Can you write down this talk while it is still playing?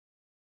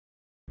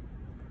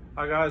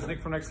Hi guys,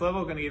 Nick from Next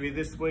Level. Going to give you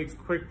this week's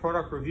quick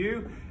product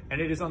review,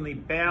 and it is on the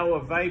Bauer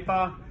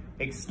Vapor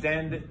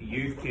Extend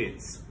Youth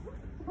Kits.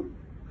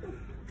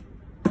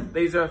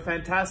 These are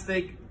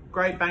fantastic,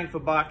 great bang for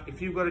buck.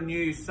 If you've got a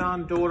new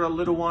son, daughter,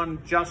 little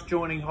one just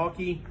joining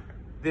hockey,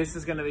 this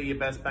is going to be your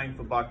best bang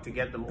for buck to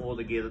get them all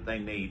the gear that they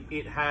need.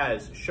 It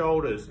has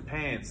shoulders,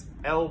 pants,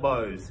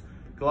 elbows,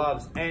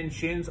 gloves and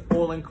shins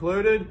all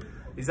included.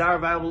 These are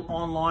available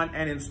online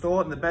and in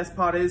store, and the best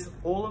part is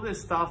all of this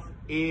stuff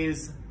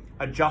is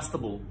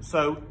adjustable.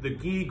 So the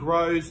gear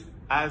grows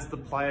as the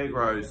player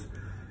grows.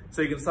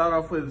 So you can start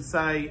off with,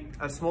 say,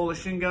 a smaller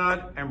shin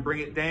guard and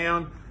bring it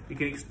down. You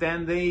can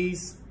extend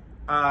these.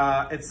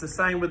 It's the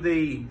same with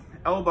the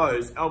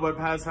elbows. Elbow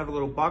pads have a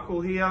little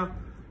buckle here,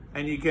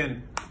 and you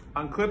can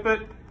unclip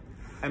it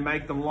and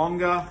make them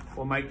longer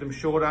or make them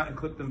shorter and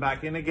clip them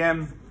back in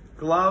again.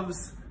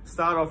 Gloves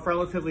start off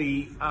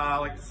relatively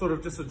like sort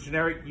of just a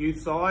generic youth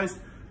size,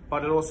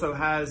 but it also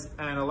has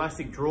an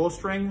elastic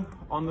drawstring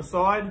on the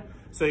side,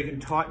 so you can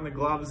tighten the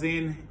gloves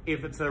in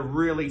if it's a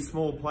really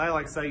small player,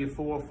 like say your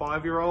 4 or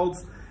 5 year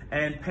olds.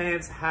 And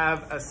pants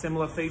have a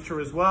similar feature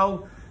as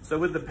well. So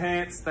with the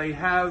pants, they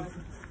have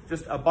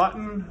just a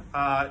button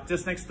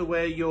just next to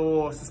where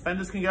your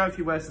suspenders can go if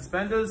you wear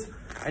suspenders,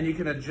 and you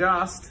can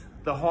adjust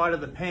the height of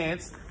the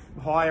pants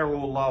higher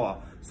or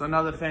lower. So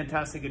another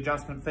fantastic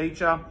adjustment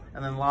feature.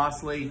 And then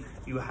lastly,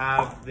 you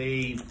have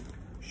the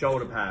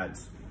shoulder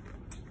pads.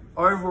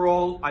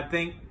 Overall, I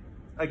think,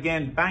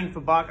 again, bang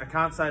for buck, I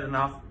can't say it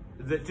enough,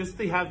 that just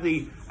to have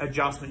the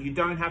adjustment, you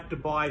don't have to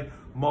buy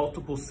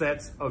multiple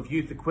sets of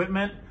youth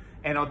equipment.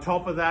 And on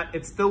top of that,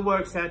 it still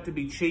works out to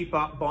be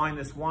cheaper buying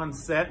this one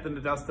set than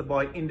it does to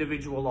buy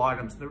individual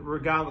items,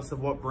 regardless of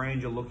what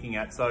brand you're looking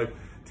at. So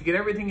to get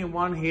everything in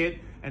one hit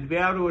and to be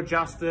able to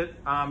adjust it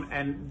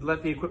and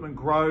let the equipment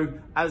grow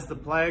as the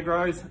player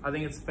grows, I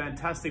think it's a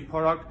fantastic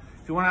product.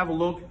 If you want to have a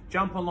look,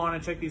 jump online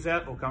and check these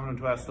out, or come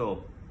into our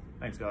store.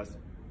 Thanks, guys.